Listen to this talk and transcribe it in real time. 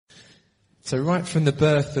So right from the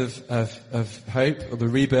birth of Hope, or the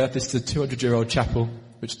rebirth, this is a 200-year-old chapel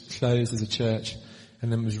which closed as a church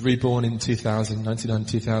and then was reborn in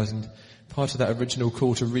 1999-2000. Part of that original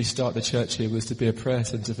call to restart the church here was to be a prayer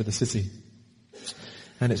centre for the city.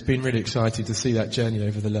 And it's been really exciting to see that journey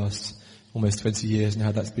over the last almost 20 years and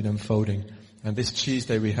how that's been unfolding. And this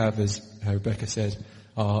Tuesday we have, as Rebecca said,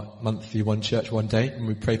 our monthly One Church, One Day, and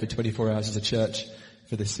we pray for 24 hours as a church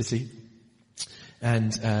for this city.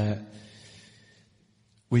 And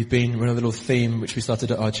we're on a little theme which we started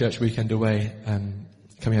at our church weekend away,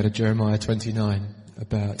 coming out of Jeremiah 29,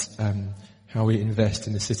 about how we invest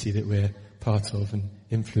in the city that we're part of and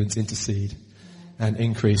influence, intercede, and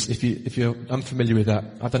increase. If you're unfamiliar with that,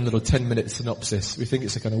 I've done a little 10-minute synopsis. We think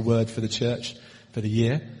it's a kind of word for the church for the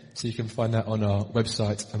year, so you can find that on our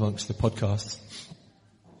website amongst the podcasts.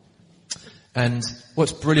 And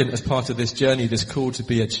what's brilliant as part of this journey, this call to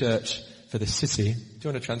be a church for the city. Do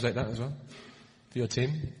you want to translate that as well for your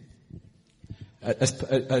team?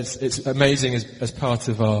 As it's amazing as part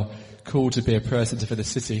of our call to be a prayer centre for the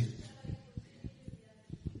city.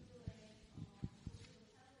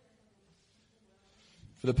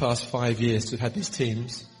 For the past 5 years, we've had these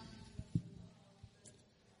teams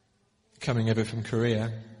coming over from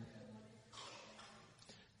Korea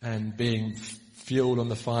and being fuel on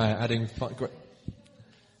the fire, adding.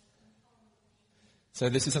 So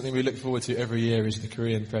this is something we look forward to every year, is the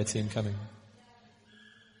Korean prayer team coming.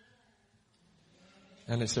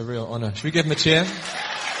 And it's a real honour. Should we give them a cheer?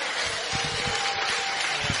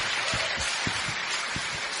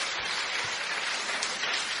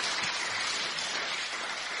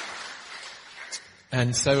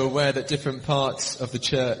 And so aware that different parts of the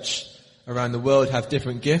church around the world have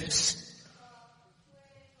different gifts.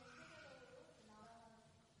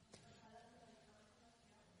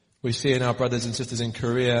 We see in our brothers and sisters in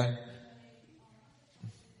Korea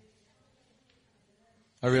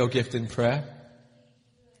a real gift in prayer.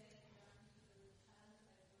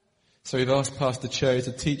 So we've asked Pastor Cho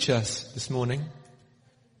to teach us this morning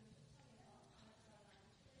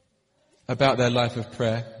about their life of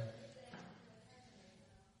prayer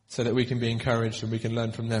so that we can be encouraged and we can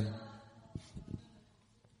learn from them.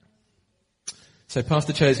 So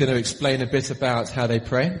Pastor Cho is going to explain a bit about how they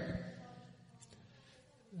pray.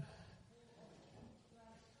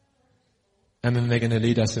 And then they're going to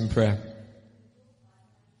lead us in prayer.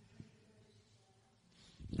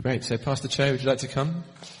 Great. So Pastor Cho, would you like to come?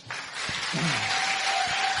 Thank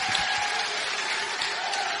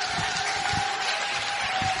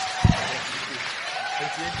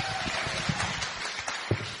you.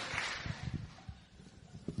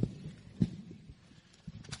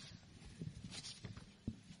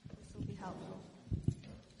 This will be helpful.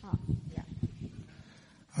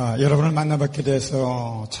 여러분을 만나뵙게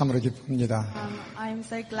돼서 참으로 기쁩니다. I'm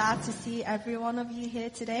so glad to see every one of you here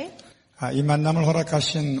today. 이 만남을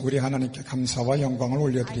허락하신 우리 하나님께 감사와 영광을 I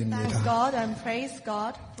올려드립니다. thank God and praise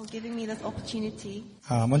God for giving me this opportunity.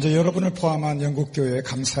 먼저 여러분을 포함한 영국교회에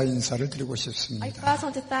감사 인사를 드리고 I 싶습니다. first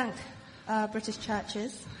want to thank British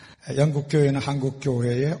churches. 영국교회는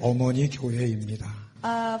한국교회의 어머니 교회입니다.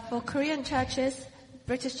 For Korean churches,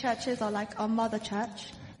 British churches are like our mother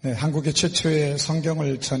church. 네, 한국의 최초의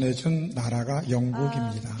성경을 전해준 나라가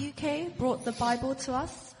영국입니다. UK brought the Bible to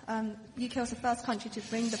us. UK was the first country to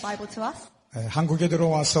bring the Bible to us. 한국에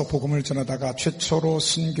들어와서 복음을 전하다가 최초로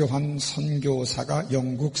순교한 선교사가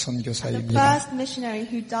영국 The 선교사입니다. first missionary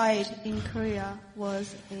who died in Korea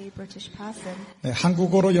was a British person. 네,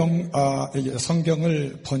 한국어로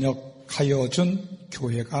성경을 번역하여 준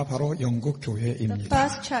교회가 바로 영국 The 교회입니다.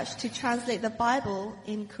 first church to translate the Bible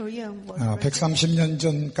in Korean was British. 130년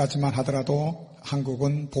전까지만 하더라도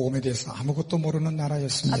한국은 복음에 대해서 아무것도 모르는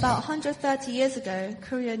나라였습니다. About 130 years ago,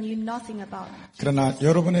 Korea knew nothing about it. 그러나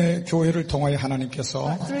여러분의 교회를 통하여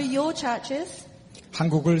하나님께서 Through your churches,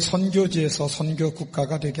 한국을 선교지에서 선교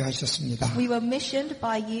국가가 되게 하셨습니다. we were missioned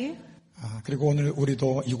by you. 그리고 오늘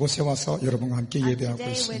우리도 이곳에 와서 여러분과 함께 And 예배하고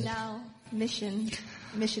today we're 있습니다. now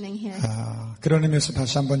missioning here. 그런 의미에서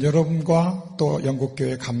다시 한번 여러분과 또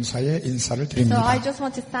영국교회 감사의 인사를 So 드립니다. I just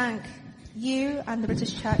want to thank you and the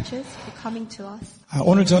British churches for coming to us.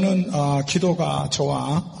 오늘 저는 기도가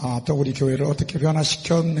저와 또 우리 교회를 어떻게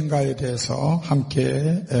변화시켰는가에 대해서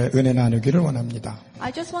함께 은혜 나누기를 원합니다.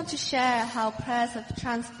 I just want to share how prayers have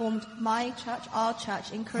transformed my church, our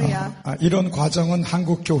church in Korea. 이런 과정은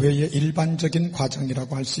한국 교회의 일반적인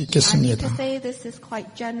과정이라고 할 수 I need 있겠습니다. to say this is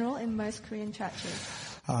quite general in most Korean churches.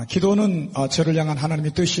 기도는 저를 향한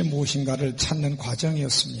하나님의 뜻이 무엇인가를 찾는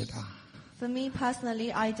과정이었습니다. For me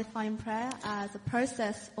personally, I define prayer as a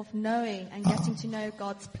process of knowing and getting to know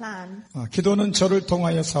God's plan. 기도는 저를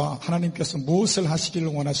통하여서 하나님께서 무엇을 하시기를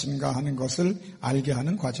원하시는가 하는 것을 알게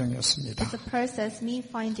하는 과정이었습니다. It's a process, me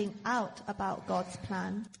finding out about God's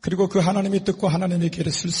plan. 그리고 그 하나님의 뜻과 하나님의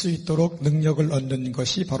길을 쓸 수 있도록 능력을 얻는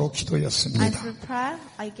것이 바로 기도였습니다. And through prayer,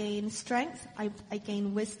 I gain strength, I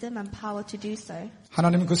gain wisdom and power to do so.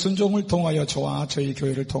 하나님은 그 순종을 통하여 저와 저희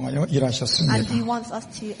교회를 통하여 일하셨습니다. And He wants us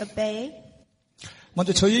to obey.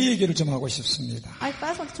 먼저 저희 얘기를 좀 하고 싶습니다. I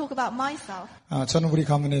first want to talk about myself. 저는 우리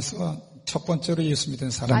가문에서 첫 번째로 예수 믿은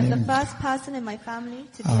I'm the 사람입니다. first person in my family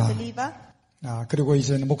to be a believer. 그리고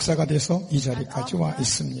이제는 목사가 돼서 이 자리까지 와 after,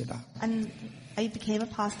 있습니다. And I became a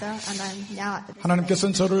pastor and I'm now at this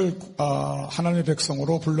하나님께서는 저를 하나님의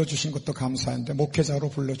백성으로 불러주신 것도 감사한데 목회자로 I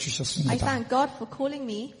불러주셨습니다. thank God for calling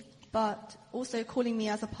me, but also calling me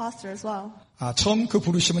as a pastor as well. 처음 그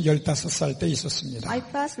부르심은 15살 때 있었습니다. I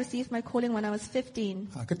first received my calling when I was 15,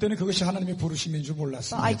 그때는 그것이 하나님의 부르심인 줄 but I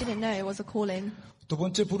몰랐습니다. didn't know it was a calling. 두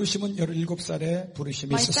번째 부르심은 17살에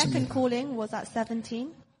부르심이 My second 있었습니다. calling was at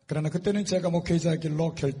 17, 그러나 그때는 제가 목회자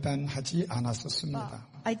길로 결단하지 않았었습니다.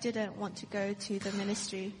 but I didn't want to go to the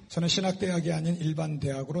ministry. 저는 신학대학이 아닌 일반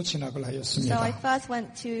대학으로 진학을 So I 하였습니다. first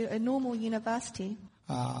went to a normal university.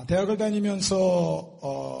 대학을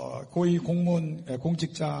다니면서 고위 공무원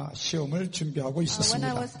공직자 시험을 준비하고 When I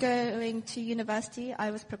있었습니다. was going to university, I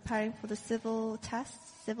was preparing for the civil test,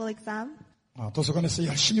 civil exam, 도서관에서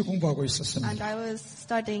열심히 공부하고 있었습니다. and I was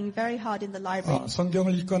studying very hard in the library.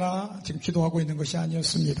 성경을 읽거나 지금 기도하고 있는 것이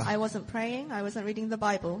아니었습니다. I wasn't praying, I wasn't reading the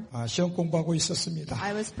Bible. 시험 공부하고 있었습니다.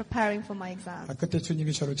 I was preparing for my exam. 그때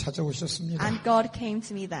주님이 저를 찾아오셨습니다. And God came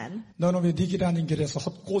to me then. 너는 왜 네 길 아닌 길에서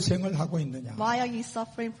헛고생을 하고 있느냐? Why are you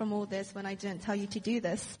suffering from all this when I didn't tell you to do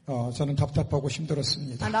this? 저는 답답하고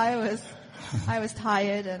힘들었습니다. And I was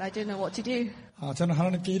tired and I didn't know what to do. 저는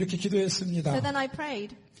하나님께 이렇게 기도했습니다. So then I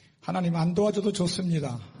prayed, 하나님 안 도와줘도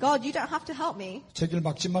좋습니다. God, you don't have to help me. 제 길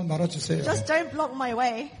막지만 말아주세요. Just don't block my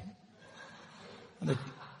way. 네.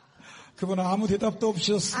 그분은 아무 대답도 And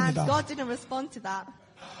없으셨습니다. God didn't respond to that.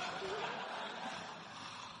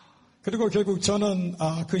 그리고 결국 저는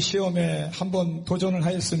그 시험에 한번 도전을 So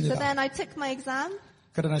하였습니다. then I took my exam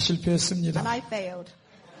그러나 실패했습니다. and I failed.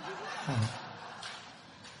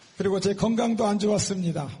 그리고 제 건강도 안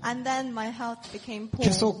좋았습니다. And then my health became poor.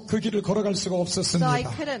 계속 그 길을 걸어갈 수가 So I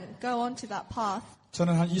없었습니다. couldn't go on to that path.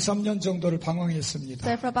 저는 한 2, 3년 정도를 방황했습니다.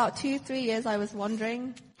 So for about 2-3 years I was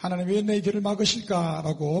wondering, 하나님 왜 내 길을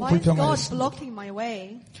막으실까라고 why is God 불평하였습니다. blocking my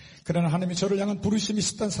way? 그러나 하나님이 저를 향한 부르심이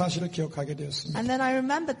있었다는 사실을 기억하게 되었습니다. And then I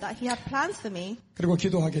remembered that He had plans for me. 그리고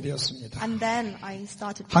기도하게 되었습니다. And then I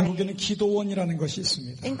started praying. 한국에는 기도원이라는 것이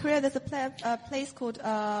있습니다. In Korea there's a place called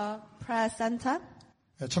Prayer Center.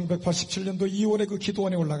 1987년도 2월에 그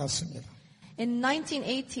기도원에 올라갔습니다. In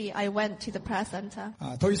 1980 I went to the prayer center.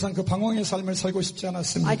 더 이상 그 방황의 삶을 살고 싶지 I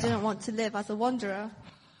않았습니다. didn't want to live as a wanderer,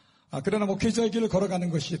 그러나 목회자의 길을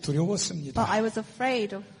걸어가는 것이 but 두려웠습니다. I was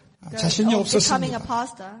afraid of 자신이 becoming a 없었습니다.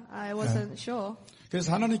 pastor. I wasn't sure.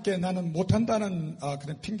 그래서 하나님께 나는 못한다는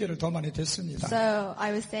그런 핑계를 더 많이 댔습니다. So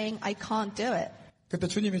I was saying I can't do it. 그때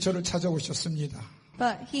주님이 저를 찾아오셨습니다.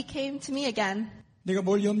 But He came to me again. 네가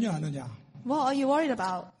뭘 염려하느냐? What are you worried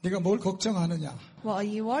about? 네가 뭘 걱정하느냐? What are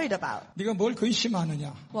you worried about? 네가 뭘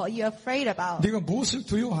근심하느냐? What are you afraid about? 네가 무엇을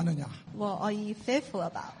두려워하느냐? What are you fearful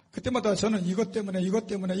about? 그때마다 저는 이것 때문에 And I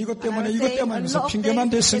was 이것 때문에 saying a 하면서 lot of 핑계만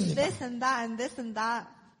things, 댔습니다. this and that and this and that.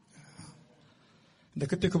 근데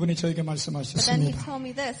그때 그분이 저에게 But then He 말씀하셨습니다. told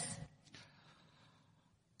me this.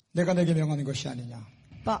 내가 내게 명하는 것이 아니냐.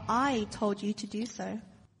 But I told you to do so.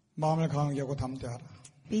 마음을 강하게 하고 담대하라.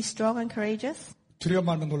 Be strong and courageous. 두려워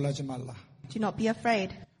말면 놀라지 말라. Do not be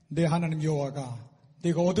afraid, 내 하나님 여호와가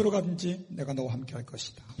네가 어디로 가든지 내가 너와 함께 할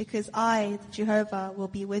것이다. because I, Jehovah,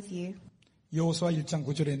 will be with you. 여호수아 1장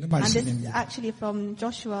 9절에 있는 And this is 말씀입니다. actually from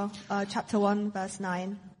Joshua chapter 1, verse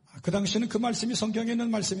 9. 그 당시에는 그 말씀이 성경에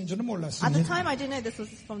있는 말씀인 줄은 At the 몰랐습니다. time, I didn't know this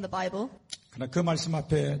was from the Bible. 그러나 그 말씀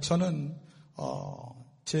앞에 저는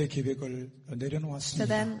제 계획을 So 내려놓았습니다.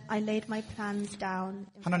 then I laid my plans down.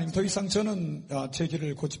 하나님 더 이상 저는 제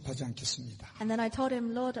길을 고집하지 않겠습니다. And then I told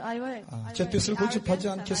him, Lord, I won't 제 be 뜻을 고집하지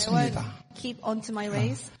arrogant and I 않겠습니다. won't keep on to my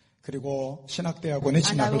ways. 그리고 신학대학원에 And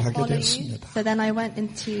I 진학을 will 하게 follow you. 되었습니다. So then I went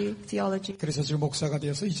into theology. 그래서 지금 목사가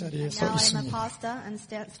되어서 이 자리에 서 Now I'm a 있습니다. pastor and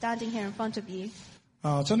standing here in front of you.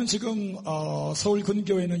 저는 지금 서울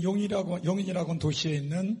근교에 있는 용인이라고 하는 도시에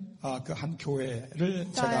있는 그 한 교회를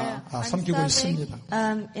So 제가 I'm 섬기고 serving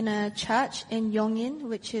있습니다. in a church in Yongin,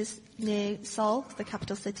 which is near Seoul, the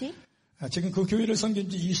capital city. 지금 그 교회를 섬긴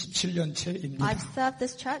지 27년째입니다. I've served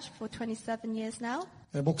this church for 27 years now.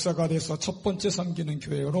 목사가 돼서 첫 번째 섬기는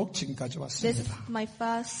교회로 지금까지 This is 왔습니다. my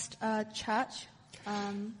first church.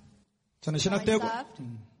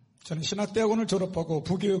 저는 I 신학대학원을 졸업하고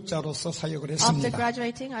부교육자로서 사역을 After 했습니다.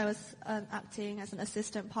 graduating, I was acting as an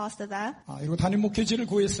assistant pastor there, 그리고 담임 목회지를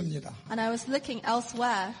구했습니다. and I was looking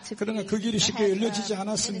elsewhere to 그러나 be 그 길이 the 쉽게 head 열려지지 minister.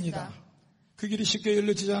 않았습니다. 그 길이 쉽게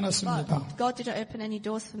열려지지 않았습니다. But God didn't open any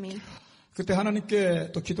doors for me. 그때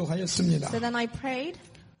하나님께 또 기도하였습니다. So then I prayed,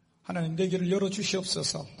 하나님 내 길을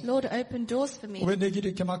열어주시옵소서. Lord, open doors for me. 왜 내 길이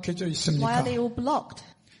이렇게 막혀져 Why 있습니까? are they all blocked?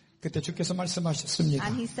 그때 주께서 말씀하셨습니다.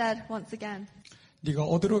 And he said once again, 네가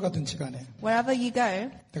어디로 가든지 간에 wherever you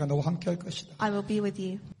go, 내가 너와 함께 할 것이다. I will be with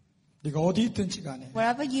you. 네가 어디 있든지 간에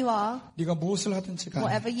Wherever you are, 네가 무엇을 하든지 간에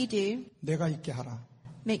whatever you do, 내가 있게 하라.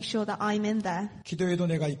 make sure that I'm in there. 기도에도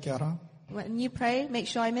내가 있게 하라. When you pray, make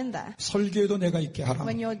sure I'm in there. 설교에도 내가 있게 하라.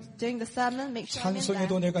 When you're doing the sermon, make sure I'm in 찬송에도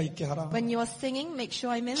there. 내가 있게 하라. When you're singing, make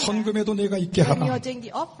sure I'm in there. 헌금에도 내가 있게 When you're 하라. doing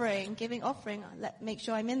the offering, giving offering, make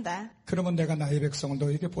sure I'm in there. 그러면 내가 나의 백성을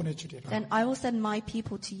너에게 보내주리라. Then I will send my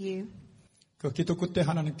people to you. 그 기도 끝에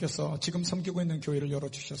하나님께서 지금 섬기고 있는 교회를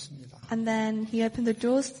열어주셨습니다. And then he opened the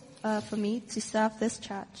doors for me to serve this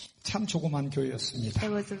church. 참 조그만 교회였습니다.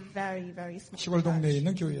 It was a very, very small 시골 동네에 church.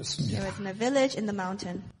 있는 It 교회였습니다. was in a village in the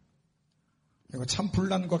mountain. 그리고 참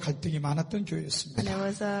분란과 갈등이 많았던 And 교회였습니다. it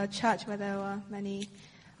was a church where there were many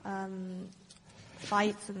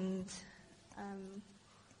fights and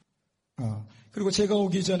그리고 제가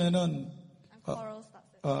오기 전에는 quarrels.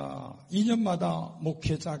 That's it. 2년마다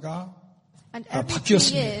목회자가 And every 2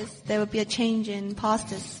 바뀌었습니다. years there would be a change in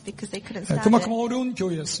pastors because they couldn't stand 그만큼 it. 어려운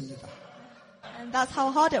교회였습니다. And that's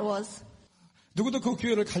how hard it was. 누구도 그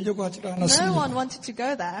교회를 가려고 하지 No one 않았습니다. wanted to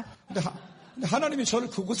go there. 근데 하나님이 저를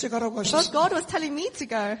그곳에 가라고 But 하셨습니다. God was telling me to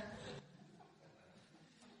go.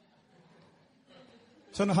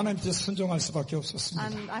 저는 하나님께서 순종할 수밖에 없었습니다.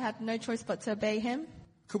 And I had no choice but to obey him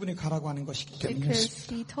그분이 가라고 하는 것이기 because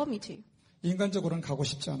때문이었습니다. he told me to. 인간적으로는 가고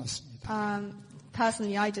싶지 않았습니다.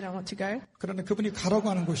 Personally, I didn't want to go. 그러나 그분이 가라고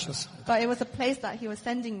하는 곳이었습니다. But it was a place that he was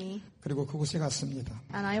sending me. 그리고 그곳에 갔습니다.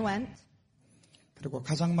 And I went. 그리고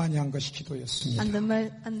가장 많이 한 것이 기도였습니다. And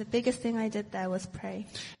the biggest thing I did there was pray.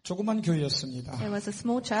 조그만 교회였습니다. It was a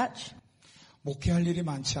small church. 목회할 일이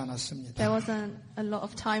많지 않았습니다. There wasn't a lot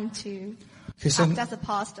of time to 그래서 act as a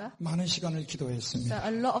pastor. 많은 시간을 So 기도했습니다.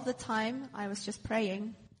 a lot of the time I was just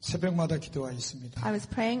praying. 새벽마다 기도하였습니다. I was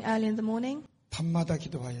praying early in the morning. 밤마다 I was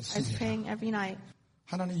기도하였습니다. praying every night.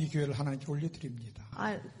 하나님 이 교회를 하나님께 올려드립니다.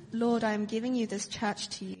 Lord, I am giving you this church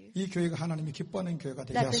to you. 이 교회가 하나님이 기뻐하는 교회가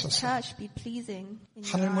되게 Let this 하소서. church be pleasing in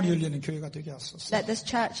your 하늘문이 eyes. 열리는 교회가 되게 하소서. Let this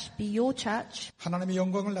church be your church. 하나님의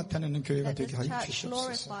영광을 나타내는 교회가 Let 되게 this 하여 church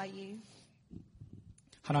주시옵소서. glorify you.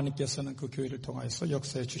 하나님께서는 그 교회를 통하여서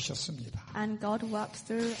역사해 주셨습니다. And God works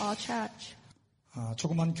through our church.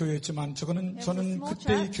 조그만 교회였지만 저는 It was a small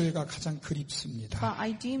그때의 church. 교회가 가장 그립습니다. But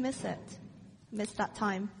I do miss it. Miss that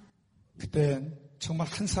time. 그때 정말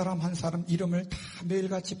한 사람 한 사람 이름을 다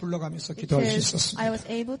매일같이 불러가면서 기도할 수 Because 있었습니다. I was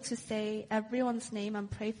able to say everyone's name and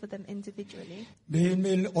pray for them individually.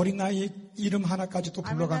 매일매일 어린아이 이름 하나까지도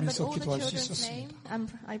I remembered 불러가면서 all the 기도할 수 children's name 있었습니다.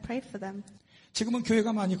 and I prayed for them. 지금은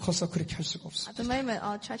교회가 많이 커서 그렇게 할 수가 At 없습니다. the moment,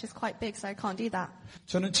 our church is quite big, so I can't do that.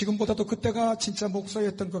 저는 지금보다도 그때가 진짜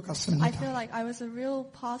목사였던 것 I 같습니다. feel like I was a real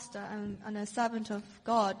pastor and a servant of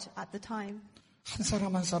God at the time. 한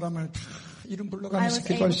사람 한 사람을 다 이름 I 불러가면서 was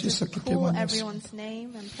기도할 able 수 to 있었기 call 때문이었습니다. everyone's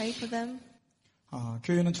name and pray for them.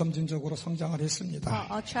 교회는 점진적으로 성장을 했습니다.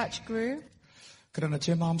 Our church grew, 그러나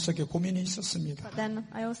제 마음속에 고민이 있었습니다. but then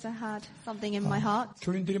I also had something in my heart.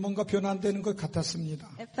 교인들이 뭔가 변화되는 것 같았습니다.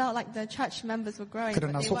 It felt like the church members were growing, but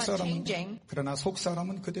그러나 they weren't changing.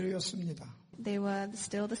 속사람은 그대로였습니다. They were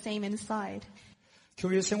still the same inside.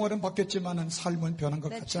 교회 생활은 바뀌었지만은 삶은 변한 것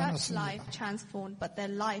Their 같지 church 않았습니다. life transformed, but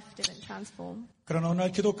their life didn't transform. 그러나 어느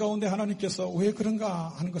날 기도 가운데 하나님께서 왜 그런가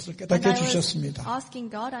하는 것을 And 깨닫게 I was 해주셨습니다. asking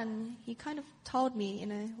God, and He kind of told me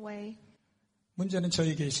in a way 문제는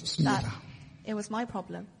저에게 that 있었습니다. it was my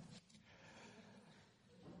problem.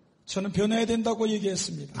 저는 변해야 된다고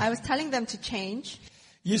얘기했습니다. I was telling them to change,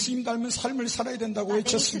 예수님 닮은 삶을 살아야 된다고 that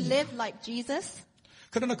they need to 외쳤습니다. live like Jesus,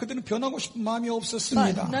 그러나 그들은 변하고 싶은 마음이 but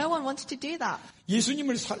없었습니다. no one wanted to do that.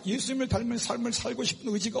 예수님을 닮은 삶을 살고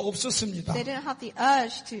싶은 의지가 없었습니다. They didn't have the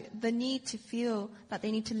urge the need to feel that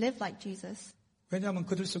they need to live like Jesus. 왜냐하면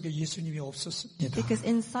그들 속에 예수님이 없었습니다. Because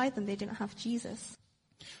inside them they didn't have Jesus.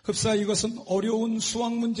 흡사 이것은 어려운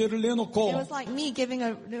수학 문제를 It 내놓고 was like me giving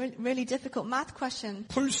a really difficult math question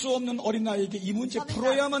풀 수 없는 어린아이에게 이 문제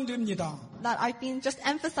풀어야만 됩니다. that I've been just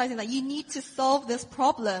emphasizing that you need to solve this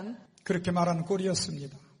problem. 그렇게 말하는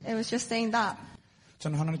꼴이었습니다. It was just saying that.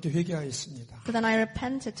 저는 하나님께 회개하였습니다. So then I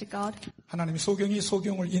repented to God. 하나님이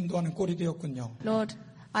소경을 인도하는 꼴이 되었군요. Lord,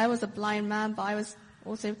 I was a blind man, but I was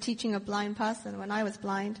also teaching a blind person when I was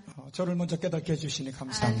blind. 저를 먼저 깨닫게 해주시니 And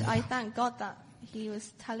감사합니다. I thank God that He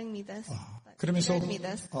was telling me this, that He 그러면서 showed me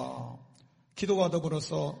this. 기도와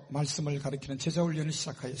더불어서 말씀을 가르치는 제자훈련을 But then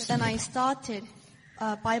시작하였습니다. I started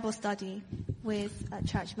Bible study with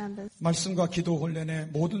church members. 말씀과 기도 훈련에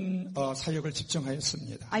모든 사역을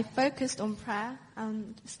집중하였습니다. I focused on prayer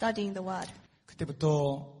and studying the Word.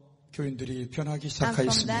 그때부터 교인들이 변하기 And from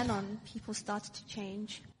then 시작하였습니다. on, people started to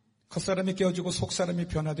change. 겉사람이 깨어지고 속사람이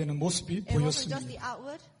변화되는 모습이 It wasn't just the 보였습니다.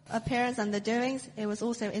 outward appearance and the doings, it was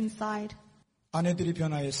also inside. 아내들이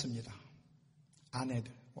변화했습니다.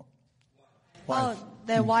 아내들. Oh,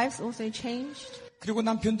 their wives also changed. 그리고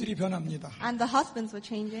남편들이 변합니다. And the husbands were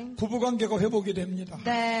changing. 부부관계가 회복이 됩니다.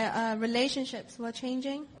 Their relationships were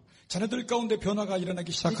changing. 자녀들 가운데 변화가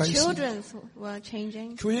일어나기 The 시작하였습니다. children were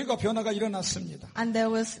changing. 교회가 변화가 일어났습니다. And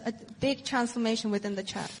there was a big transformation within the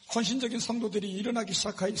church. 헌신적인 성도들이 일어나기 More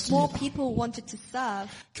시작하였습니다. people wanted to serve.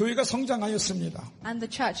 교회가 성장하였습니다. And the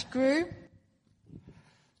church grew.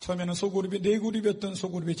 처음에는 소그룹이 4그룹이었던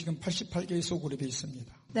소그룹이 지금 88개의 소그룹이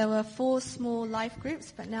있습니다. There were 4 small life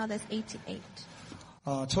groups, but now there's 88.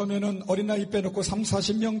 처음에는 어린아이 빼놓고 3,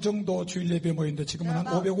 40명 정도 주일 예배 모였는데 지금은 한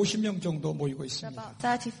About- 550명 정도 모이고 There are 있습니다. about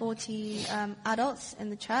 30, 40 adults in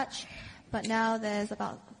the church, but now there's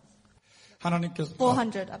about 하나님께서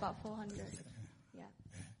 400, about 400. Yeah.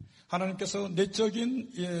 하나님께서 내적인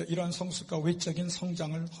이러한 성숙과 외적인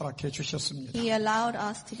성장을 허락해 주셨습니다. He allowed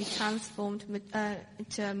us to be transformed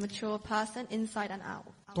into a mature person inside and out.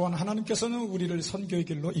 또한 하나님께서는 우리를 선교의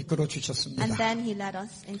길로 이끌어 And 주셨습니다. then he led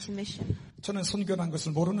us into mission. 저는 선교란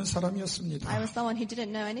것을 모르는 I 사람이었습니다. was someone who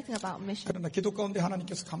didn't know anything about mission. 그러나 기도 가운데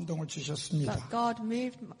하나님께서 감동을 주셨습니다. But God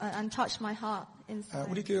moved and touched my heart inside.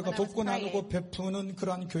 우리 교회가 when I was 돕고 나누고 praying. 베푸는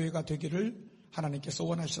그러한 교회가 되기를 하나님께서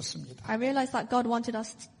원하셨습니다. I realized that God wanted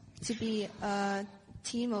us to be a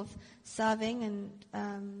team of serving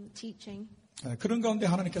and teaching. 그런 가운데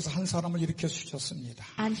하나님께서 한 사람을 일으켜 주셨습니다.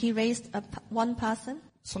 And he raised one person.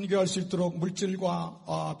 선교할 수 있도록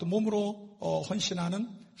물질과 또 몸으로 헌신하는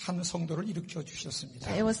한 성도를 일으켜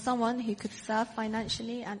주셨습니다. It was someone who could serve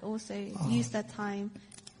financially and also use their time.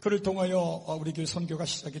 그를 통하여 우리 교회 선교가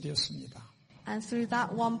시작이 되었습니다. And through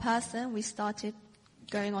that one person, we started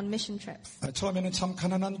going on mission trips. 처음에는 참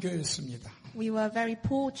가난한 교회였습니다. We were a very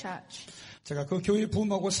poor church. 제가 그 교회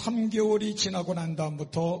부임하고 3개월이 지나고 난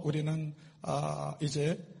다음부터 우리는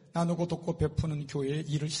이제 나누고 돕고 베푸는 교회의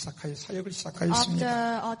일을 사역을 After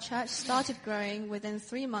시작하였습니다. our church started growing, within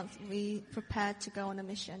 3 months, we prepared to go on a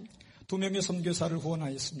mission. 2명의 선교사를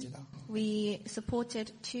후원하였습니다. We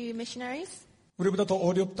supported 2 missionaries, 우리보다 더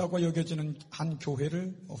어렵다고 여겨지는 한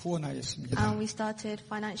교회를 후원하였습니다. and we started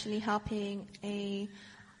financially helping a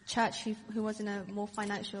church who was in a more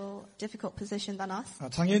financial difficult position than us.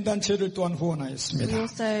 장애인 단체를 또한 We 후원하였습니다.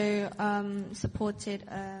 also supported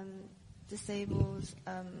disabled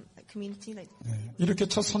community. 이렇게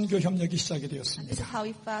첫 선교 협력이 시작이 This is 되었습니다. how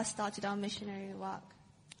we first started our missionary work.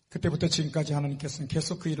 그때부터 지금까지 하나님께서는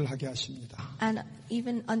계속 그 일을 하게 하십니다. And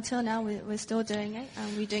even until now, we're still doing it,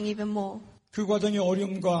 and we're doing even more. 그 과정에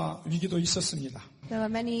어려움과 위기도 있었습니다. There were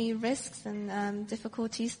many risks and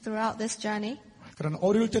difficulties throughout this journey. 그러나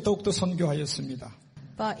어려울 때 더욱더 선교하였습니다.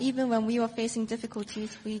 But even when we were facing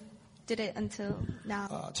difficulties, we did it until now.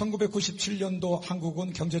 1997년도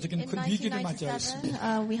한국은 경제적인 In 큰 위기를 맞이하였습니다.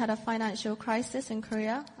 1997, we had a financial crisis in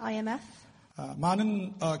Korea, IMF.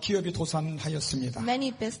 많은 기업이 도산하였습니다.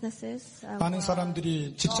 Many businesses, 많은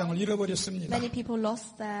사람들이 직장을 잃어버렸습니다. many people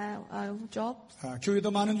lost their jobs,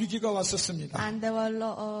 교회도 많은 위기가 왔었습니다. and there were a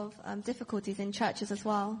lot of difficulties in churches as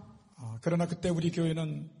well. 그러나 그때 우리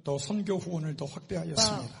교회는 또 선교 후원을 더 But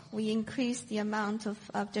확대하였습니다. we increased the amount of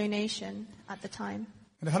donation at the time.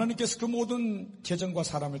 근데 하나님께서 그 모든 재정과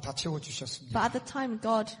사람을 다 채워주셨습니다. But at the time,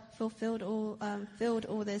 God filled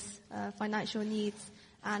all this financial needs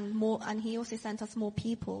and more, and He also sent us more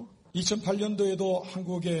people. 2008년도에도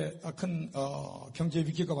한국에 큰 경제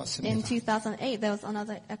위기가 In 왔습니다. 2008, there was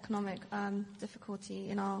another economic difficulty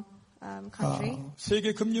in our country.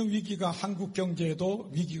 세계 금융 위기가 한국 경제에도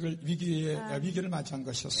위기를 맞이한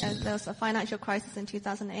것이었습니다. There was a financial crisis in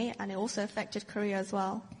 2008, and it also affected Korea as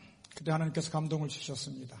well. 그때 하나님께서 감동을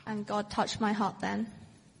주셨습니다. And God touched my heart then.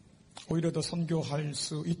 오히려 더 선교할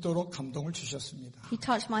수 있도록 감동을 주셨습니다. He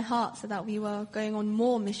touched my heart so that we were going on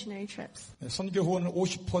more missionary trips. 선교 후원을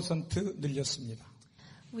 50% 늘렸습니다.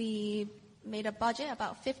 We made a budget,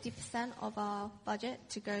 about 50% of our budget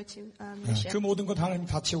to go to 그 mission. 모든 것 하나님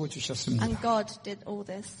다 채워주셨습니다. And God did all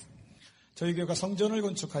this. 저희 교회가 성전을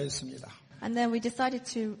건축하였습니다. And then we decided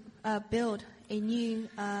to build a new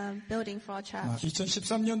building for our church.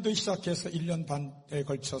 2013년도에 시작해서 1년 반에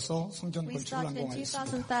걸쳐서 성전 We 건축을 started in 완공하였습니다.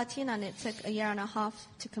 2013 and it took a year and a half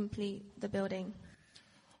to complete the building.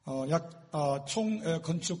 총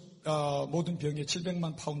건축 모든 비용이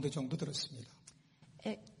 700만 파운드 정도 들었습니다.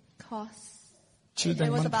 It cost, 700만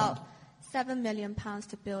it was 파운드. about 7 million pounds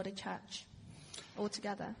to build a church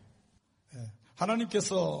altogether.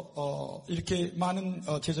 하나님께서 이렇게 많은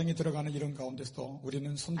재정이 들어가는 이런 가운데서도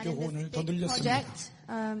우리는 선교 And in 후원을 this 더 big 늘렸습니다. project,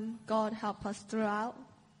 God helped us throughout.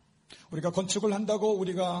 우리가 건축을 한다고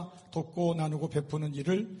우리가 돕고 나누고 베푸는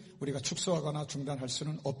일을 우리가 축소하거나 중단할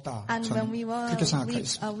수는 없다. And when 저는 we were 그렇게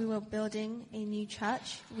생각하였습니다. we were building a new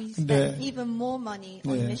church, we 근데- spent even more money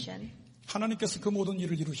on 네. mission. 하나님께서 그 모든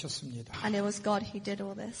일을 이루셨습니다. And it was God who did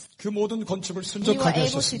all this. 그 모든 건축을 We were 순적하게 able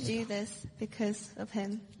to 하셨습니다. do this because of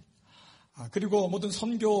Him. 그리고 모든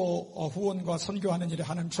선교 후원과 선교하는 일에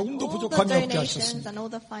하나님 조금도 All the 부족함이 없게 donations 하셨습니다. and all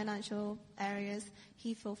the financial areas,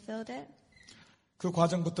 He fulfilled it. 그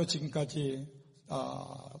과정부터 지금까지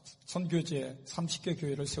선교제 30개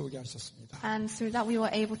교회를 세우게 하셨습니다. And through that we were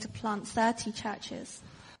able to plant 30 churches.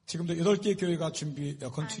 지금도 8개 교회가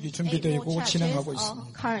건축이 And 8 준비되고 more 진행하고 churches are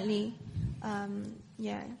있습니다. currently,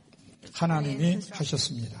 하나님이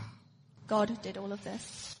하셨습니다. God did all of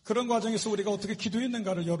this. 그런 과정에서 우리가 어떻게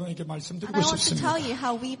기도했는가를 여러분에게 And 말씀드리고 I want to 싶습니다. tell you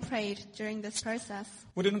how we prayed during this process.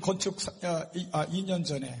 우리는 건축 2년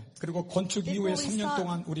전에 그리고 건축 이후에 Before we 3년 start-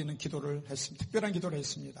 동안 우리는 기도를 했습니다. 특별한 기도를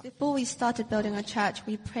했습니다. Before we started building a church,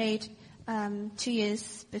 we prayed 2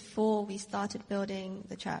 years before we started building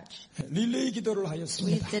the church. 릴레이 기도를 We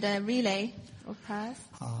하였습니다. did a relay of prayers.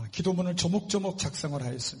 기도문을 조목조목 작성을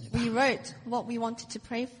하였습니다. We wrote what we wanted to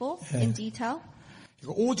pray for in detail.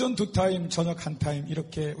 이거 오전 2타임, 저녁 1타임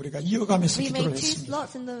이렇게 우리가 이어가면서 We 기도를 made 2 했습니다.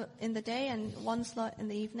 slots in the day and 1 slot in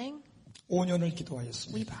the evening. 5년을 We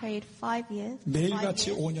기도하였습니다. prayed 5 years. 매일같이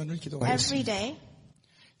 5 years. 5년을 Every 기도하였습니다. day.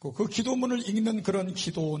 그 기도문을 읽는 그런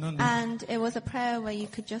기도는 And it was a prayer where you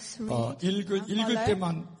could just read. 읽을 follow.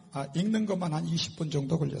 때만 읽는 것만 한 20분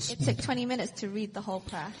정도 It 걸렸습니다. took 20 minutes to read the whole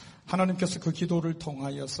prayer. 하나님께서 그 기도를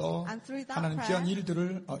통하여서 And through that 하나님 귀한 prayer,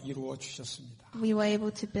 일들을 이루어 주셨습니다. We were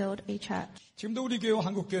able to build a church. 지금도 우리 교회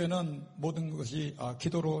한국교회는 모든 것이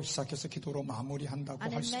기도로 시작해서 기도로 마무리한다고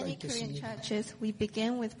And 할 in 수가 many Korean 있겠습니다. churches, we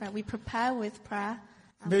begin with prayer. We prepare with prayer.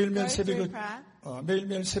 And we 매일매일 go through 새벽을 prayer.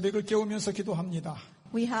 매일매일 새벽을 깨우면서 기도합니다.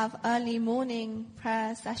 We have early morning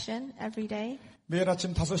prayer session every day. 매일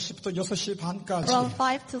아침 5시부터 6시 반까지 From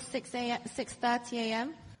 5 till 6:30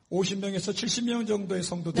 a.m. 50명에서 70명 정도의 There's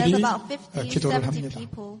성도들이 about 50, 기도를 70 합니다.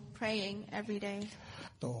 people praying every day.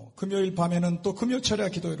 또 금요일 밤에는 또 금요 철야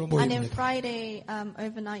기도회로 And in 모입니다. Friday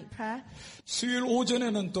overnight prayer, 수요일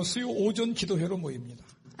오전에는 또 수요 오전 기도회로 모입니다.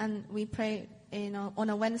 and we pray on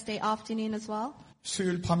a Wednesday afternoon as well.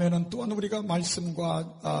 수요일 밤에는 또한 우리가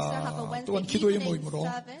말씀과 We also have a Wednesday 또한 기도의 evening 모임으로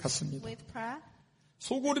service 갔습니다. with prayer.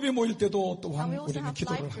 소그룹이 모일 때도 또한 And we also 우리는 have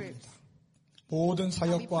기도를 life 합니다. groups. 모든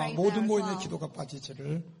사역과 pray 모든 there as 모임의 well. 기도가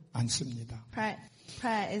빠지지를 않습니다. Prayer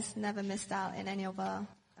is never missed out in any of our.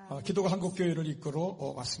 기도가 한국 교회를 이끌어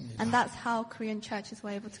왔습니다. And that's how Korean churches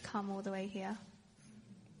were able to come all the way here.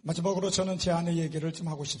 마지막으로 저는 제 아내 얘기를 좀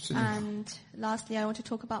하고 싶습니다. And lastly, I want to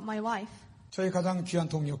talk about my wife. 저희 가장 귀한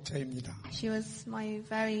동역자입니다. She was my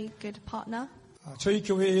very good partner. 저희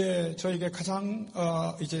교회에 저에게 가장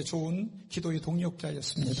이제 좋은 기도의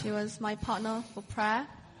동역자였습니다. She was my partner for prayer.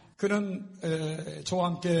 그는 저와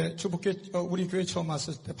함께 우리 교회 처음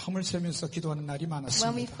왔을 때 밤을 새면서 기도하는 날이 When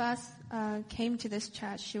we 많았습니다. first came to this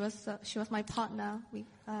church, she was my partner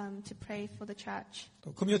to pray for the church.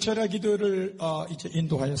 또 금요 철야 기도를 이제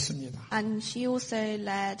인도하였습니다. And she also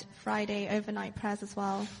led Friday overnight prayers as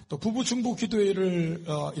well. 또 부부 중보 기도회를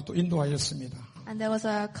또 인도하였습니다. And there was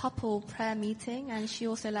a couple prayer meeting, and she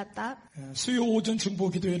also led that. 수요 오전 중보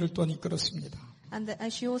기도회를 또한 이끌었습니다. And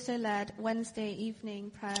she also led Wednesday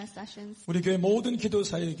evening prayer sessions. 우리 교회 모든 기도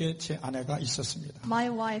사역에 제 아내가 있었습니다. My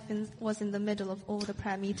wife was in the middle of all the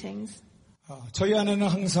prayer meetings. 저희 아내는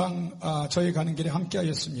항상 저희 가는 길에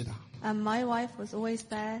함께하였습니다. And my wife was always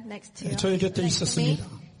there next to 저희 곁에 me. 있었습니다.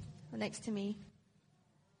 Next to me.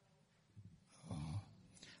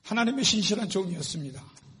 하나님의 신실한 종이었습니다.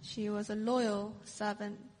 She was a loyal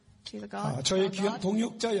servant to the God. 저의 our 귀한 God.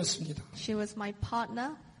 동역자였습니다. She was my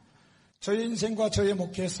partner. 저의 인생과 저의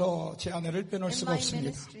목회에서 제 아내를 빼놓을 In 수가 my 없습니다.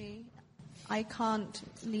 ministry, I can't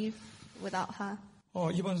live without her.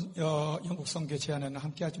 이번 영국 선교에 제 아내는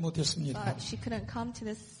함께하지 못했습니다. But she couldn't come to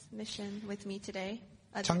this mission with me today.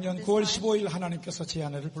 at 작년 this 9월 time. 15일 하나님께서 제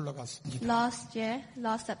아내를 불러갔습니다. Last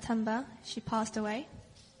September, she passed away.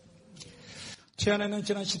 제 아내는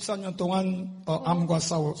지난 13년 동안 암과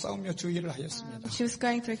싸우며 주의를 하였습니다. She was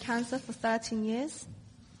going through cancer for 13 years.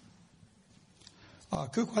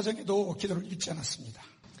 그 과정에도 기도를 잊지 않았습니다.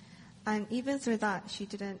 And even through that, she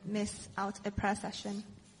didn't miss out a prayer session.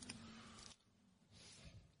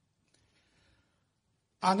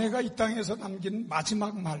 아내가 이 땅에서 남긴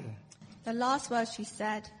마지막 말, The last word she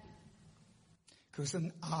said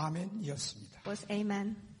그것은 아멘이었습니다. was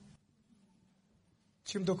amen.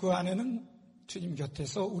 지금도 그 아내는 주님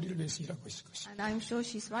곁에서 우리를 위해서 일하고 있을 것입니다. And I'm sure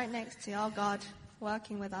she's right next to our God,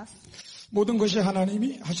 working with us. 모든 것이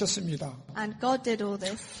하나님이 하셨습니다. And God did all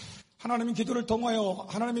this. 하나님은 기도를 통하여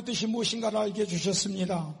하나님의 뜻이 무엇인가를 알게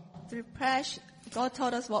해주셨습니다. Through prayer, God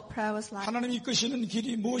told us what prayer was like. 하나님이 이끄시는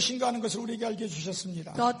길이 무엇인가 하는 것을 우리에게 알게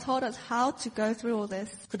해주셨습니다. God taught us how to go through all this.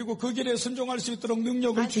 그리고 그 길에 순종할 수 있도록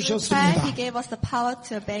능력을 And through prayer, 주셨습니다. He gave us the power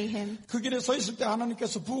to obey Him. 그 길에 서 있을 때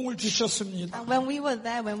하나님께서 부흥을 주셨습니다. And when we were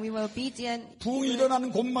there, when we were obedient, 부흥이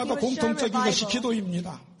일어나는 곳마다 공통적인 것이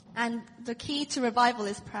기도입니다. and the key to revival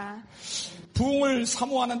is prayer. 부흥을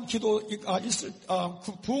사모하는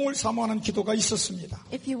부흥을 사모하는 기도가 있었습니다.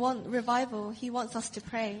 If you want revival, He wants us to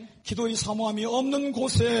pray. 기도의 사모함이 없는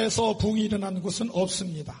곳에서 부흥이 일어나는 곳은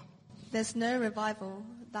없습니다. There's no revival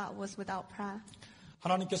that was without prayer.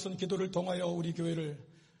 하나님께서는 기도를 통하여 우리 교회를,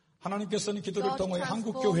 하나님께서는 기도를 God 통하여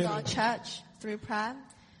한국 transformed 교회를 our church through prayer.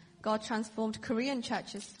 God transformed Korean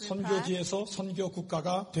churches through prayer. 선교지에서 선교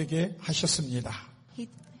국가가 되게 하셨습니다.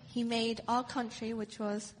 He made our country, which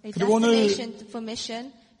was a 그리고 오늘 destination for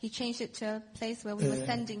mission, He changed it to a place where we were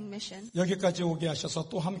sending mission. 여기까지 오게 하셔서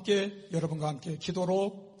또 함께 여러분과 함께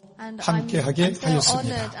기도로 And 함께하게 I'm so 하였습니다.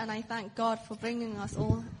 honored, and I thank God for bringing us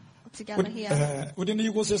all together here. 우리는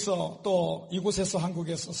이곳에서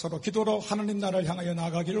한국에서 서로 기도로 하나님 나라를 향하여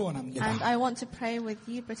나아가기를 원합니다. And I want to pray with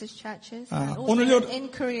you, British churches, and 오늘 also in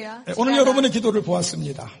Korea. 오늘 together. 여러분의 기도를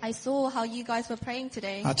보았습니다. I saw how you guys were praying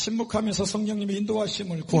today. 침묵하면서 성령님의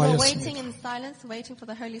인도하심을 You were waiting 구하였습니다. in silence, waiting for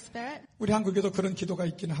the Holy Spirit. 우리 한국에도 그런 기도가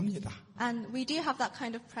있기는 합니다. And we do have that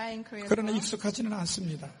kind of prayer in Korea as 그러나 well. 익숙하지는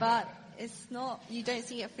않습니다. But it's not, you don't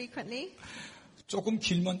see it frequently 조금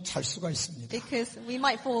길면 잘 수가 있습니다. because we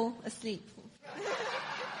might fall asleep.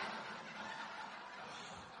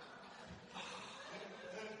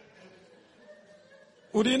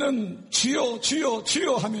 우리는 주여 주여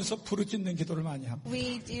주여 하면서 부르짖는 기도를 많이 합니다.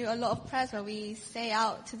 We do a lot of prayers where we say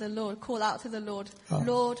out to the Lord, call out to the Lord,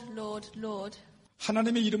 Lord, Lord, Lord.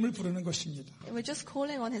 하나님의 이름을 부르는 것입니다. We're just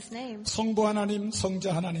calling on His name. 성부 하나님,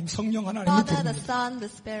 성자 하나님, 성령 하나님을 Father, the 부릅니다. Son,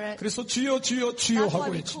 the Spirit. 그래서 주여 주여 주여 That's why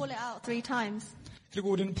하고 we 외칩니다. call it out 3 times. 그리고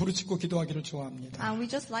우리는 부르짖고 기도하기를 좋아합니다. And we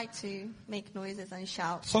just like to make noises and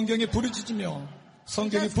shout. 성경에 부르짖으며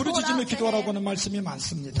기도하라고 하는 말씀이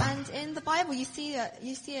많습니다. And in the Bible, you see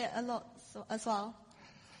it a lot as well.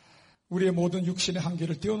 우리의 모든 육신의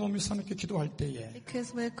한계를 뛰어넘으면서 하나님께 기도할 때에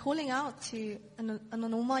Because we're calling out to an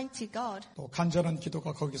almighty God. 또 간절한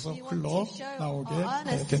기도가 거기서 We want 흘러 to show 나오게 our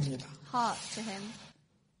earnest 됩니다. heart to Him.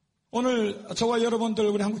 오늘 저와 여러분들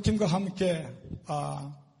우리 한국팀과 함께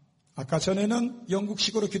아까 전에는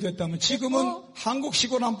영국식으로 기도했다면 지금은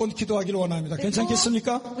한국식으로 한번 기도하기를 원합니다.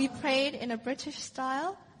 괜찮겠습니까? We prayed in a British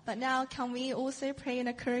style, but now can we also pray in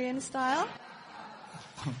a Korean style?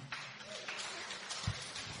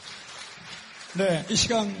 네, 이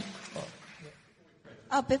시간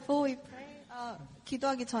Before we pray,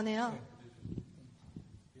 기도하기 전에요.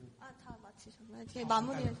 다 마치셨나요? 뒤에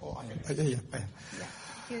마무리를.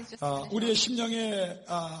 우리의 심령의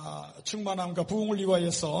충만함과 부흥을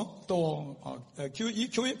위하여서 또 이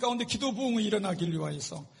교회 가운데 기도 부흥이 일어나기를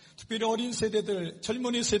위하여서 특별히 어린 세대들,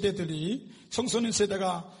 젊은이 세대들이 청소년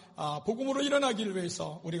세대가 복음으로 일어나기를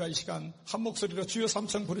위해서 우리가 이 시간 한 목소리로 주여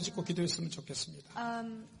삼창 부르짖고 기도했으면 좋겠습니다.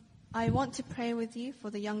 I want to pray with you for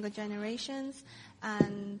the younger generations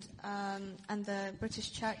and the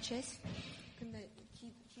British churches. 근데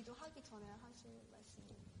기도하기 전에 하실 말씀.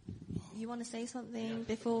 You want to say something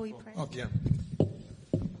before we pray? Yeah.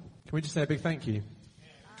 Can we just say a big thank you?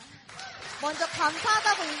 먼저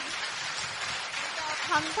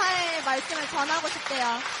감사의 말씀을 전하고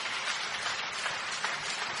싶대요.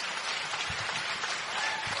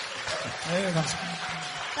 네, 감사합니다.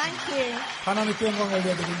 Thank you. 하나님께 영광을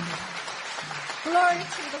올려드립니다. Glory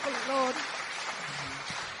to the Lord.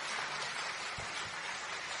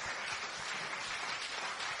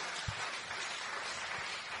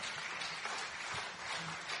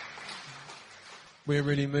 We're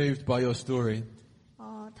really moved by your story.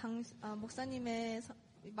 목사님의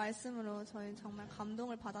말씀으로 저희 정말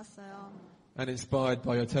감동을 받았어요. And inspired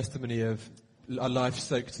by your testimony of a life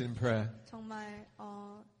soaked in prayer. 정말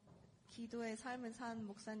기도의 삶을 산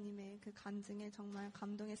목사님의 그 간증에 정말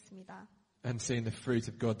감동했습니다. And seeing the fruit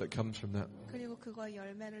of God that comes from that. 그리고 그거의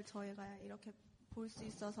열매를 저희가 이렇게 볼 수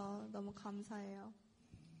있어서 너무 감사해요.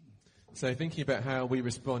 So thinking about how we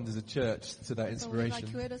respond as a church to that 그래서 우리가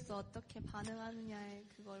inspiration. 교회로서 어떻게 반응하느냐에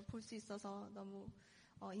그걸 볼 수 있어서 너무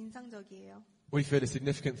인상적이에요. We feel a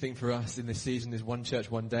significant thing for us in this season is one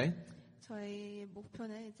church, one day. 저희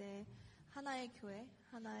목표는 이제 하나의 교회,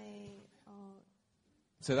 하나의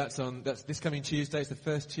So that's this coming Tuesday. It's the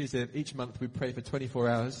first Tuesday of each month. We pray for 24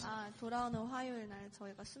 hours. 돌아오는 화요일 날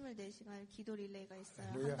저희가 24시간 기도 릴레이가 있어요.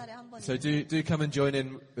 한 달에 한 번. So do come and join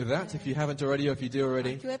in with that if you haven't already or if you do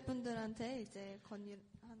already. 교회 분들한테 이제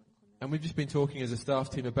And we've just been talking as a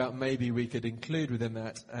staff team about maybe we could include within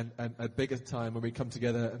that and a bigger time when we come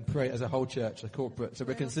together and pray as a whole church, a corporate. So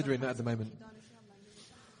we're considering that at the moment,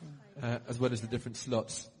 as well as the different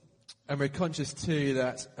slots. And we're conscious too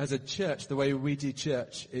that as a church, the way we do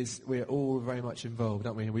church is we're all very much involved,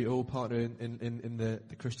 aren't we? We all partner in the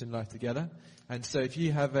Christian life together. And so if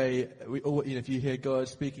you have if you hear God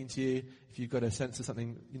speaking to you, if you've got a sense of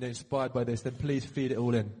something, inspired by this, then please feed it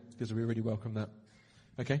all in, because we really welcome that.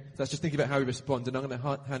 Okay? So that's just thinking about how we respond. And I'm going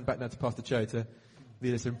to hand back now to Pastor Cho to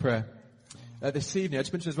lead us in prayer. This evening, I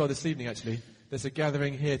just mentioned as well this evening actually, there's a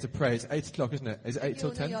gathering here to pray. It's 8 o'clock, isn't it? Is it 8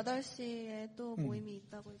 till 10? 8시에 또 모임이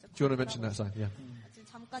있다고 이제. Do you want to mention that, Si? Yeah.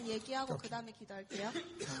 잠깐 얘기하고 그다음에 기도할게요.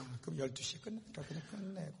 그럼 12시에 끝내니까 그냥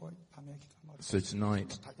끝내고 밤에 기도하면. So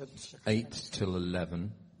tonight, 8 till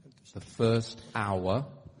 11, the first hour,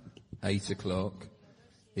 8 o'clock,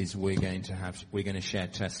 is we're going to share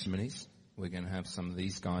testimonies. We're going to have some of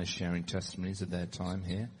these guys sharing testimonies of their time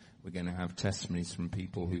here. We're going to have testimonies from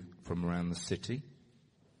people from around the city.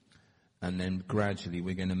 And then gradually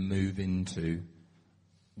we're going to move into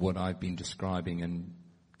what I've been describing and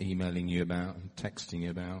emailing you about and texting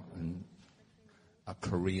you about, and a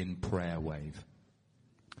Korean prayer wave.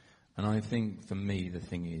 And I think for me the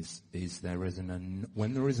thing is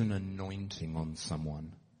when there is an anointing on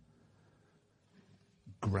someone,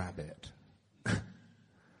 grab it.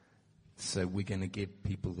 So we're going to give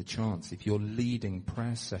people the chance. If you're leading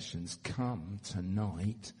prayer sessions, come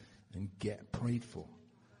tonight and get prayed for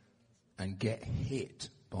and get hit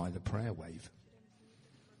by the prayer wave.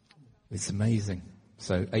 It's amazing.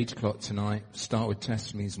 So 8 o'clock tonight, start with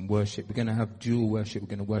testimonies and worship. We're going to have dual worship. We're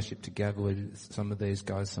going to worship together with some of these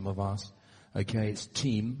guys, some of us. Okay, it's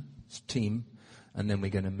team. And then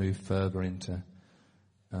we're going to move further into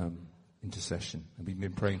intercession. And we've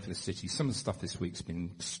been praying for the city. Some of the stuff this week's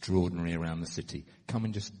been extraordinary around the city. Come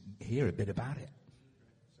and just hear a bit about it.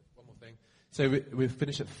 One more thing. So we'll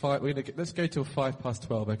finish at 5. Let's go till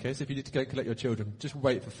 12:05, okay? So if you need to go and collect your children, just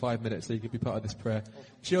wait for 5 minutes so you can be part of this prayer.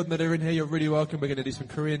 Children that are in here, you're really welcome. We're going to do some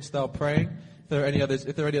Korean style praying. If there are any others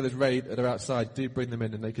ready that are outside, do bring them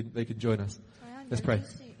in and they can join us. Let's pray.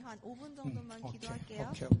 한 5분 정도만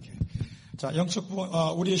기도할게요. 오케이. 자, 영적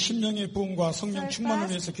우리의 심령의 부흥과 성령 충만을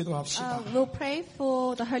위해서 기도합시다. We'll pray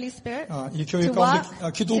for the Holy Spirit 이 교회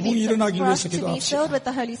가운데 기도 부흥이 일어나기 위해서 to be filled with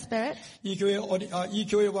the Holy Spirit. 이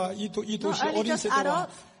교회와 이 도시 어린 세대와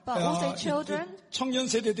but also children, 청년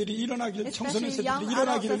세대들이 일어나길, 청소년 세대들이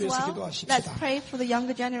일어나기를 위해서 기도하십시다. Let's pray for the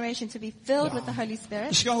younger generation to be filled with the Holy Spirit.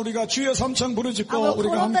 이 시간 우리가 주여 삼창 부르짖고 we'll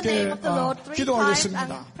우리가 call on the 함께 name of the Lord 3 times 기도하겠습니다.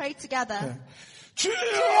 and pray together. 주여!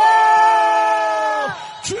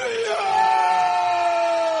 주여!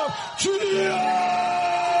 주여!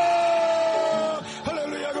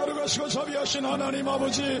 할렐루야. 거룩하시고 자비하신 하나님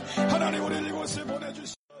아버지, 하나님 우리를 이곳에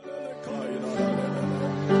보내주시오.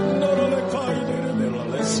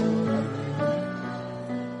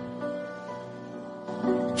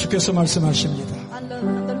 주께서 말씀하십니다. And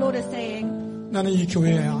the Lord is saying, 나는 이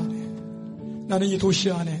교회 안에, 나는 이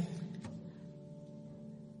도시 안에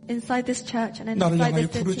inside this church and 나를 inside 향하여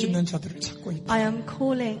this city, 부르짖는 자들을 찾고 있다. I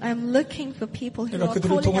am looking for people who 내가 are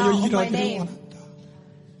그들을 calling 통하여 out on my 일하기를 name. 원한다.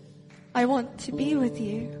 I want to be with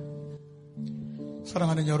you.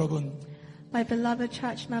 사랑하는 여러분, My beloved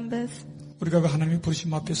church members, 우리가 그 하나님의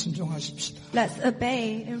부르심 앞에 순종하십시다. let's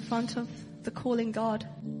obey in front of the calling God.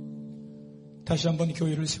 다시 한번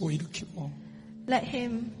교회를 세워 일으키고 Let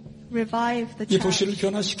Him revive the 이 도시를 church.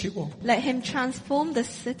 변화시키고 Let Him transform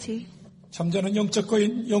this city. 잠자는 영적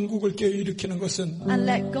거인 영국을 깨어 일으키는 것은 And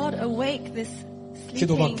let God awake this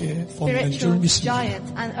기도밖에 sleeping 없는 줄 spiritual 믿습니다.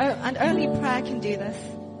 giant. And only prayer can do this.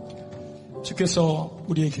 주께서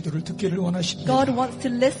우리의 기도를 듣기를 원하십니다. God wants to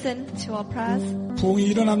listen to our prayers. 부흥이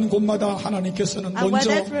일어나는 곳마다 하나님께서는 And 먼저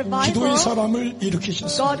where there's revival, 기도의 사람을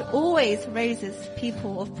일으키셨습니다. God always raises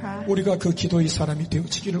people of prayer. 우리가 그 기도의 사람이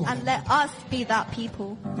되어지기를 And 원합니다. let us be that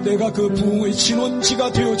people. 내가 그 부흥의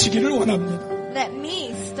진원지가 되어지기를 원합니다. Let me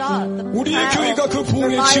start the 우리의 prayer 교회가 그 of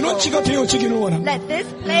부흥의 revival. 진원지가 되어지기를 원합니다. Let this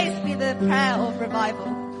place be the prayer of revival.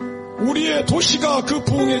 우리의 도시가 그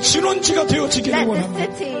부흥의 진원지가 되어지기를 Let 원합니다.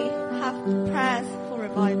 the city have prayers for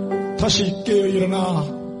revival. 다시 깨어 일어나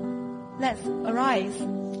let's arise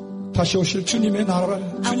다시 오실 주님의 나라를,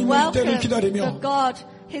 and 주님의 때를 welcome 기다리며 the God,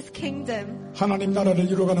 His kingdom, 하나님 나라를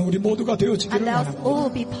이루어가는 우리 모두가 되어지기를 and let us 바랍니다.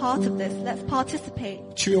 all be part of this. Let's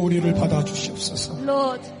participate. 주여 우리를 받아주시옵소서.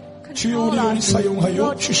 Lord, 주여 control 우리를 us. 사용하여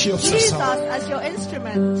Lord, use 주시옵소서. us as your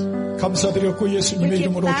instrument. 감사드렸고 We 예수님의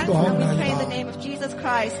give 이름으로 thanks and we pray in the 기도하옵나이다. name of Jesus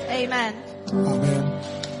Christ. Amen. 아멘.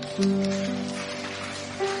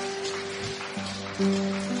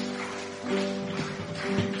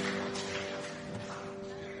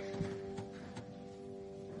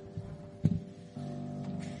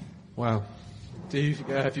 Wow.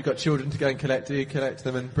 If you've got children to go and collect, do collect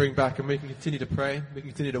them and bring back, and we can continue to pray, we can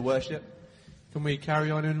continue to worship. Can we carry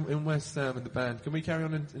on in West Sam and the band? Can we carry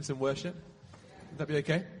on in some worship? Would that be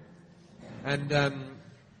okay? And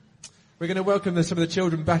we're going to welcome some of the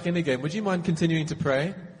children back in again. Would you mind continuing to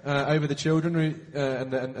pray over the children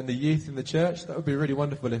and the youth in the church? That would be really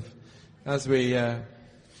wonderful if, as we, in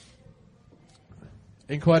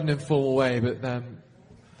quite an informal way, but they're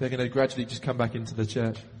going to gradually just come back into the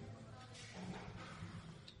church.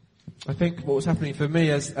 I think what was happening for me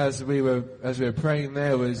as we were praying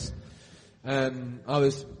there was,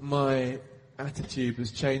 my attitude was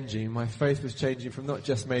changing, my faith was changing from not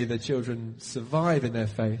just may the children survive in their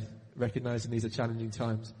faith, recognizing these are challenging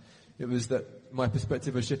times. It was that my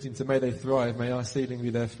perspective was shifting to may they thrive, may our ceiling be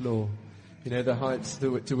their floor. You know, the heights to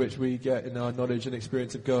which we get in our knowledge and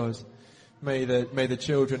experience of God. May the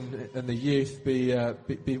children and the youth be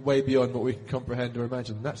way beyond what we can comprehend or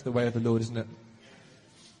imagine. That's the way of the Lord, isn't it?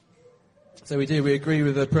 So we agree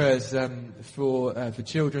with the prayers for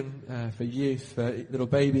children, for youth, for little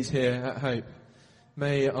babies here at Hope.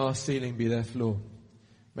 May our ceiling be their floor.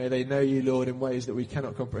 May they know you, Lord, in ways that we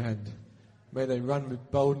cannot comprehend. May they run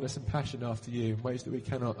with boldness and passion after you in ways that we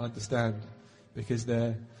cannot understand, because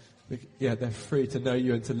they're free to know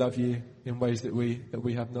you and to love you in ways that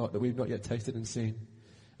we've not yet tasted and seen.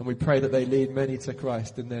 And we pray that they lead many to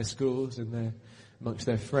Christ in their schools and amongst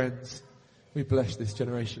their friends. We bless this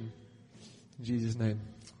generation. In Jesus' name,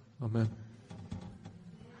 amen.